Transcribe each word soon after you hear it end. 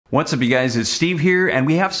What's up, you guys? It's Steve here, and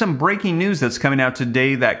we have some breaking news that's coming out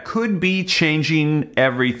today that could be changing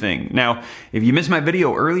everything. Now, if you missed my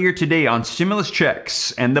video earlier today on stimulus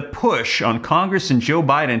checks and the push on Congress and Joe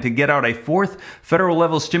Biden to get out a fourth federal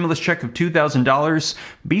level stimulus check of $2,000,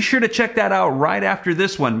 be sure to check that out right after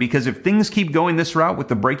this one, because if things keep going this route with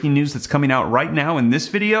the breaking news that's coming out right now in this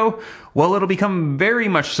video, well, it'll become very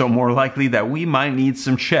much so more likely that we might need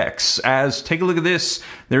some checks. As, take a look at this,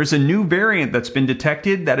 there's a new variant that's been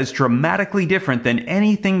detected that is dramatically different than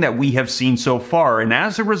anything that we have seen so far. And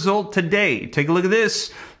as a result, today, take a look at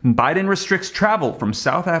this, Biden restricts travel from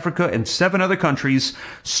South Africa and 7 other countries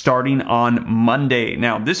starting on Monday.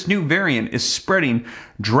 Now, this new variant is spreading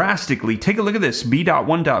drastically. Take a look at this,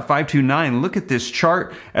 B.1.529. Look at this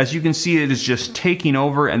chart. As you can see, it is just taking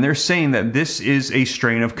over, and they're saying that this is a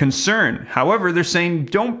strain of concern. However, they're saying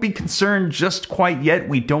don't be concerned just quite yet.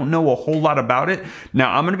 We don't know a whole lot about it.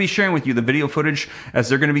 Now, I'm going to be sharing with you the video footage as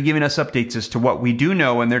they're going to be giving us updates as to what we do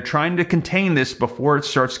know, and they're trying to contain this before it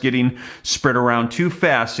starts getting spread around too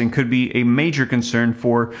fast and could be a major concern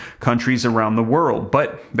for countries around the world.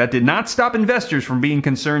 But that did not stop investors from being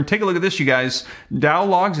concerned. Take a look at this, you guys. Dow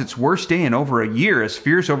logs its worst day in over a year as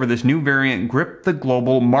fears over this new variant gripped the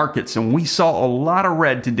global markets. And we saw a lot of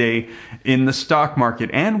red today in the stock market.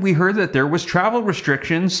 And we heard that there was travel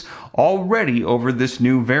restrictions already over this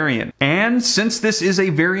new variant. And since this is a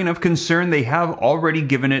variant of concern, they have already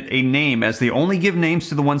given it a name, as they only give names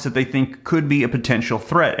to the ones that they think could be a potential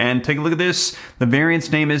threat. And take a look at this. The variant's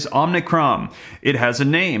name is Omicron. It has a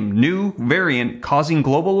name, new variant causing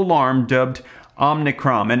global alarm, dubbed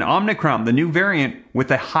Omicron. And Omicron, the new variant with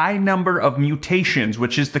a high number of mutations,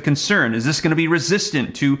 which is the concern. Is this going to be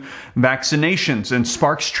resistant to vaccinations and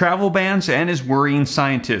sparks travel bans and is worrying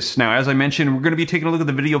scientists? Now, as I mentioned, we're going to be taking a look at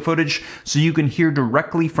the video footage so you can hear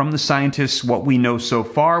directly from the scientists what we know so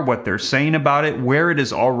far, what they're saying about it, where it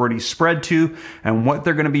is already spread to, and what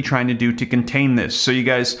they're going to be trying to do to contain this. So you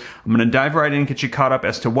guys, I'm going to dive right in and get you caught up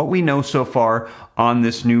as to what we know so far on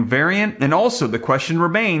this new variant. And also the question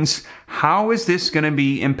remains, how is this going to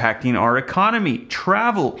be impacting our economy?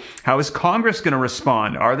 Travel. How is Congress going to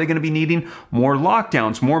respond? Are they going to be needing more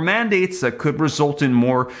lockdowns, more mandates that could result in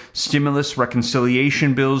more stimulus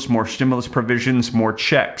reconciliation bills, more stimulus provisions, more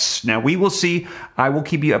checks? Now, we will see. I will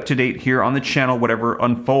keep you up to date here on the channel, whatever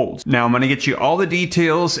unfolds. Now, I'm going to get you all the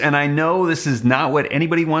details, and I know this is not what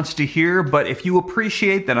anybody wants to hear, but if you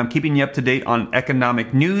appreciate that I'm keeping you up to date on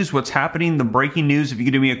economic news, what's happening, the breaking news, if you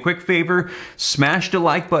could do me a quick favor, smash the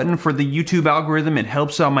like button for the YouTube algorithm. It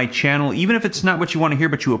helps out my channel, even if it's not what you want to hear,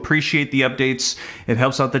 but you appreciate the updates. It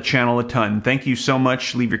helps out the channel a ton. Thank you so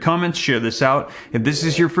much. Leave your comments, share this out. If this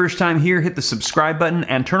is your first time here, hit the subscribe button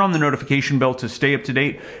and turn on the notification bell to stay up to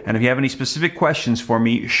date. And if you have any specific questions for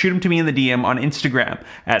me, shoot them to me in the DM on Instagram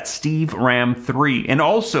at SteveRam3. And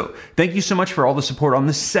also, thank you so much for all the support on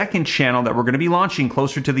the second channel that we're going to be launching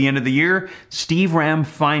closer to the end of the year, Steve Ram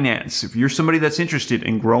Finance. If you're somebody that's interested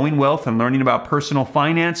in growing wealth and learning about personal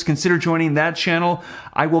finance, consider joining that channel.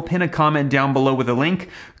 I will pin a comment down below with a link.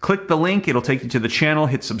 Click the link, it'll take you to the channel,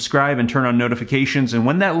 hit subscribe and turn on notifications. And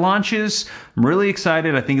when that launches, I'm really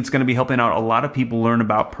excited. I think it's going to be helping out a lot of people learn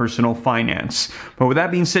about personal finance. But with that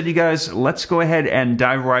being said, you guys, let's go ahead and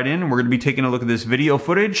dive right in. We're going to be taking a look at this video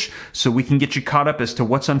footage so we can get you caught up as to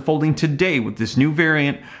what's unfolding today with this new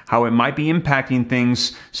variant, how it might be impacting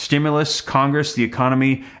things, stimulus, Congress, the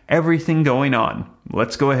economy, everything going on.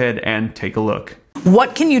 Let's go ahead and take a look.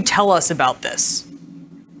 What can you tell us about this?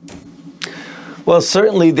 Well,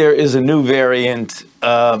 certainly there is a new variant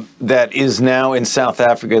that is now in South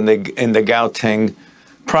Africa in the Gauteng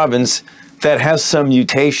province that has some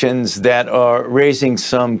mutations that are raising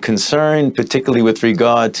some concern, particularly with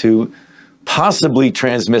regard to possibly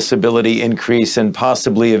transmissibility increase and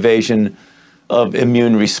possibly evasion of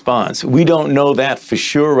immune response. We don't know that for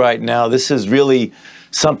sure right now. This is really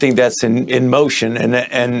something that's in motion,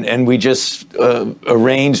 and we just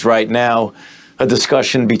arranged right now a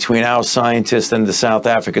discussion between our scientists and the South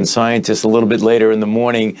African scientists a little bit later in the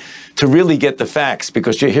morning to really get the facts,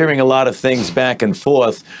 because you're hearing a lot of things back and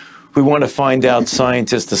forth. We want to find out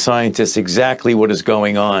scientist to scientist exactly what is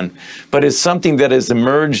going on. But it's something that has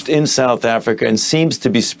emerged in South Africa and seems to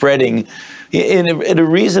be spreading at a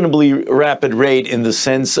reasonably rapid rate, in the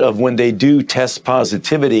sense of when they do test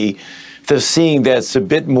positivity, they're seeing that it's a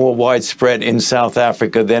bit more widespread in South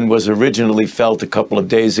Africa than was originally felt a couple of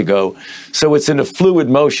days ago. So it's in a fluid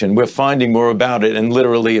motion. We're finding more about it, and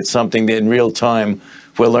literally it's something that in real time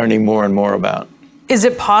we're learning more and more about. Is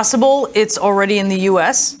it possible it's already in the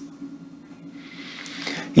U.S.?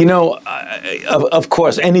 You know, of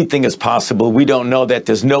course, anything is possible. We don't know that.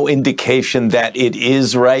 There's no indication that it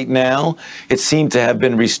is right now. It seemed to have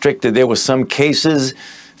been restricted. There were some cases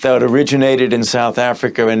that originated in South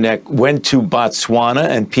Africa and that went to Botswana,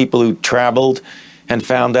 and people who traveled and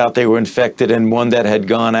found out they were infected, and one that had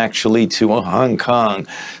gone actually to Hong Kong.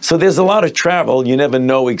 So there's a lot of travel. You never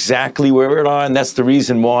know exactly where it are, and that's the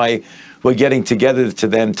reason why we're getting together to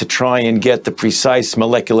them to try and get the precise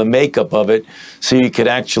molecular makeup of it so you could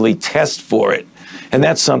actually test for it. And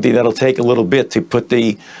that's something that'll take a little bit to put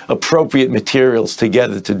the appropriate materials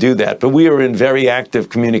together to do that. But we are in very active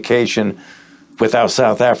communication with our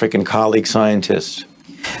South African colleague scientists.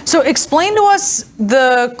 So explain to us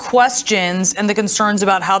the questions and the concerns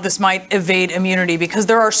about how this might evade immunity, because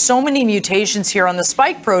there are so many mutations here on the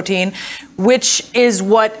spike protein, which is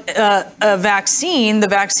what the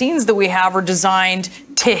vaccines that we have are designed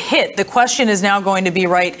to hit. The question is now going to be,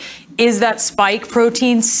 right, is that spike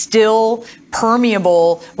protein still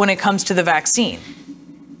permeable when it comes to the vaccine?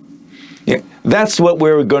 Yeah, that's what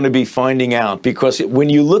we're going to be finding out, because when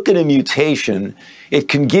you look at a mutation, it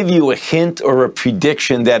can give you a hint or a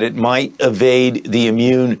prediction that it might evade the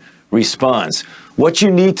immune response. What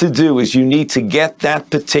you need to do is you need to get that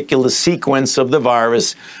particular sequence of the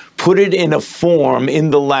virus, put it in a form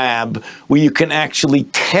in the lab where you can actually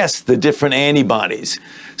test the different antibodies.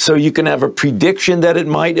 So you can have a prediction that it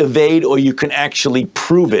might evade, or you can actually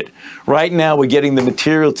prove it. Right now, we're getting the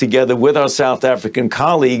material together with our South African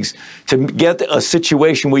colleagues to get a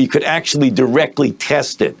situation where you could actually directly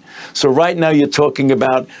test it. So right now, you're talking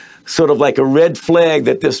about sort of like a red flag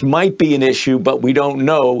that this might be an issue, but we don't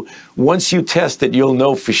know. Once you test it, you'll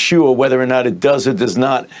know for sure whether or not it does or does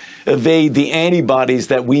not evade the antibodies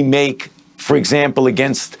that we make, for example,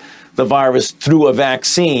 against the virus through a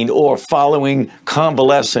vaccine, or following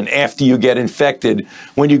convalescent after you get infected.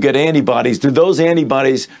 When you get antibodies, do those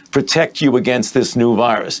antibodies protect you against this new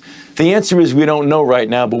virus? The answer is we don't know right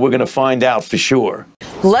now, but we're going to find out for sure.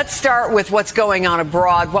 Let's start with what's going on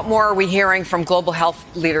abroad. What more are we hearing from global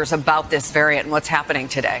health leaders about this variant and what's happening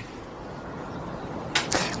today?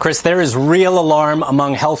 Chris, there is real alarm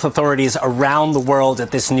among health authorities around the world at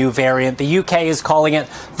this new variant. The UK is calling it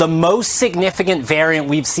the most significant variant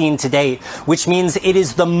we've seen to date, which means it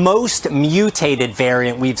is the most mutated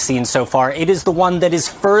variant we've seen so far. It is the one that is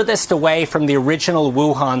furthest away from the original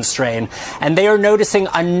Wuhan strain. And they are noticing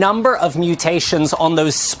a number of mutations on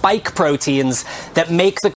those spike proteins that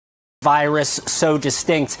make the virus so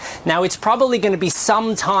distinct. Now, it's probably going to be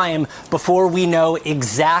some time before we know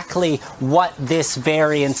exactly what this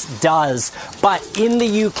variant does. But in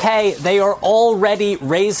the UK, they are already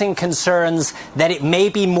raising concerns that it may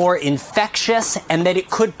be more infectious and that it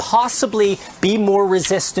could possibly be more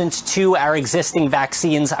resistant to our existing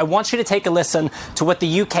vaccines. I want you to take a listen to what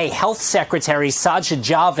the UK Health Secretary Sajid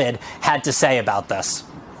Javid had to say about this.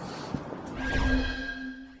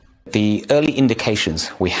 The early indications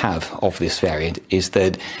we have of this variant is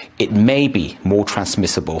that it may be more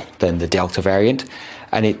transmissible than the Delta variant,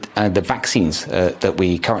 and the vaccines that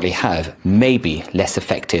we currently have may be less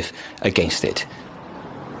effective against it.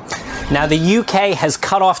 Now, the UK has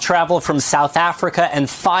cut off travel from South Africa and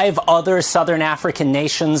 5 other southern African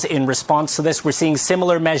nations in response to this. We're seeing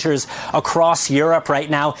similar measures across Europe right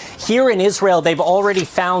now. Here in Israel, they've already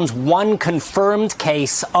found 1 confirmed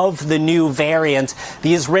case of the new variant.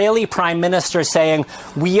 The Israeli Prime Minister saying,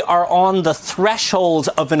 we are on the threshold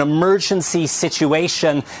of an emergency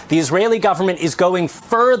situation. The Israeli government is going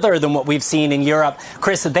further than what we've seen in Europe.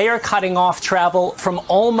 Chris, they are cutting off travel from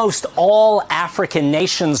almost all African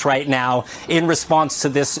nations right now in response to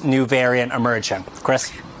this new variant emerging.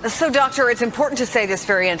 Chris? So, Doctor, it's important to say this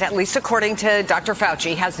variant, at least according to Dr.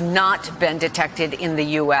 Fauci, has not been detected in the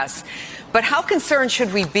U.S. But how concerned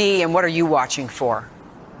should we be, and what are you watching for?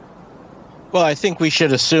 Well, I think we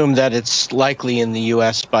should assume that it's likely in the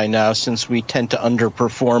U.S. by now, since we tend to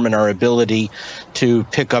underperform in our ability to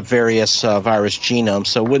pick up various virus genomes.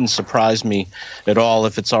 So it wouldn't surprise me at all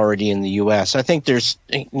if it's already in the U.S. I think there's,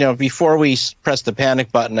 before we press the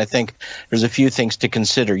panic button, I think there's a few things to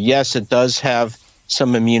consider. Yes, it does have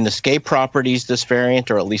some immune escape properties, this variant,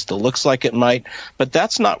 or at least it looks like it might, but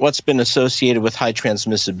that's not what's been associated with high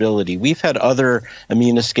transmissibility. We've had other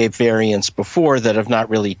immune escape variants before that have not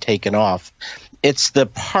really taken off. It's the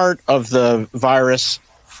part of the virus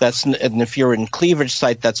that's, and if you're in cleavage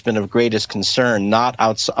site, that's been of greatest concern, not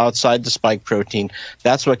outside the spike protein.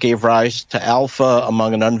 That's what gave rise to alpha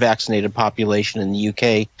among an unvaccinated population in the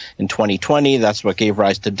UK in 2020. That's what gave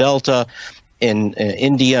rise to Delta. in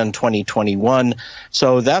India in 2021.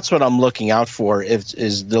 So that's what I'm looking out for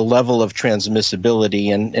is the level of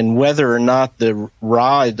transmissibility and whether or not the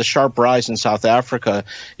sharp rise in South Africa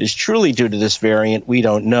is truly due to this variant, we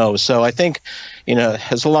don't know. So I think,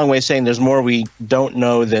 it's a long way of saying there's more we don't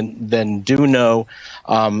know than do know.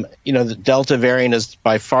 The Delta variant is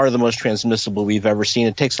by far the most transmissible we've ever seen.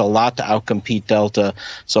 It takes a lot to outcompete Delta.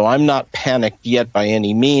 So I'm not panicked yet by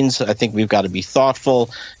any means. I think we've got to be thoughtful,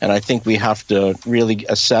 and I think we have to really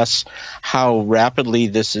assess how rapidly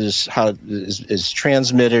this is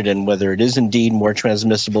transmitted and whether it is indeed more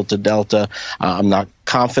transmissible to Delta. I'm not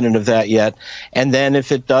confident of that yet. And then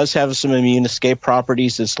if it does have some immune escape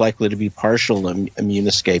properties, it's likely to be partial immune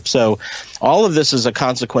escape. So all of this is a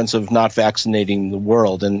consequence of not vaccinating the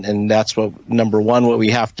world. And that's number one, what we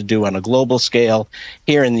have to do on a global scale.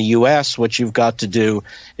 Here in the U.S., what you've got to do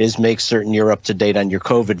is make certain you're up to date on your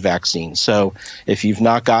COVID vaccine. So if you've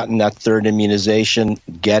not gotten that third immunization,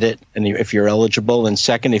 get it, and if you're eligible. And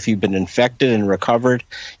second, if you've been infected and recovered,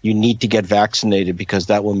 you need to get vaccinated because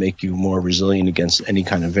that will make you more resilient against any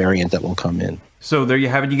kind of variant that will come in. So there you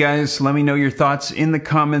have it, you guys. Let me know your thoughts in the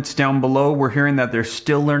comments down below. We're hearing that they're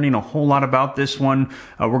still learning a whole lot about this one.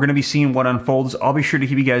 We're going to be seeing what unfolds. I'll be sure to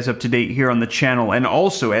keep you guys up to date here on the channel. And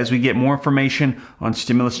also, as we get more information on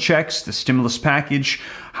stimulus checks, the stimulus package,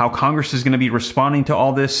 how Congress is going to be responding to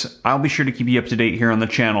all this, I'll be sure to keep you up to date here on the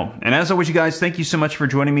channel. And as always, you guys, thank you so much for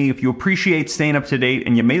joining me. If you appreciate staying up to date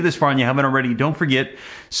and you made it this far and you haven't already, don't forget,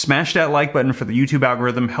 smash that like button for the YouTube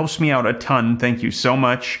algorithm. Helps me out a ton. Thank you so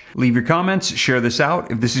much. Leave your comments, share this out.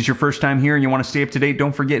 If this is your first time here and you want to stay up to date,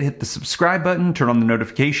 don't forget, hit the subscribe button, turn on the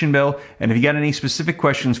notification bell, and if you got any specific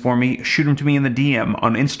questions for me, shoot them to me in the DM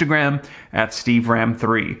on Instagram at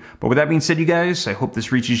SteveRam3. But with that being said, you guys, I hope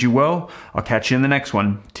this reaches you well. I'll catch you in the next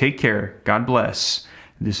one. Take care. God bless.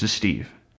 This is Steve.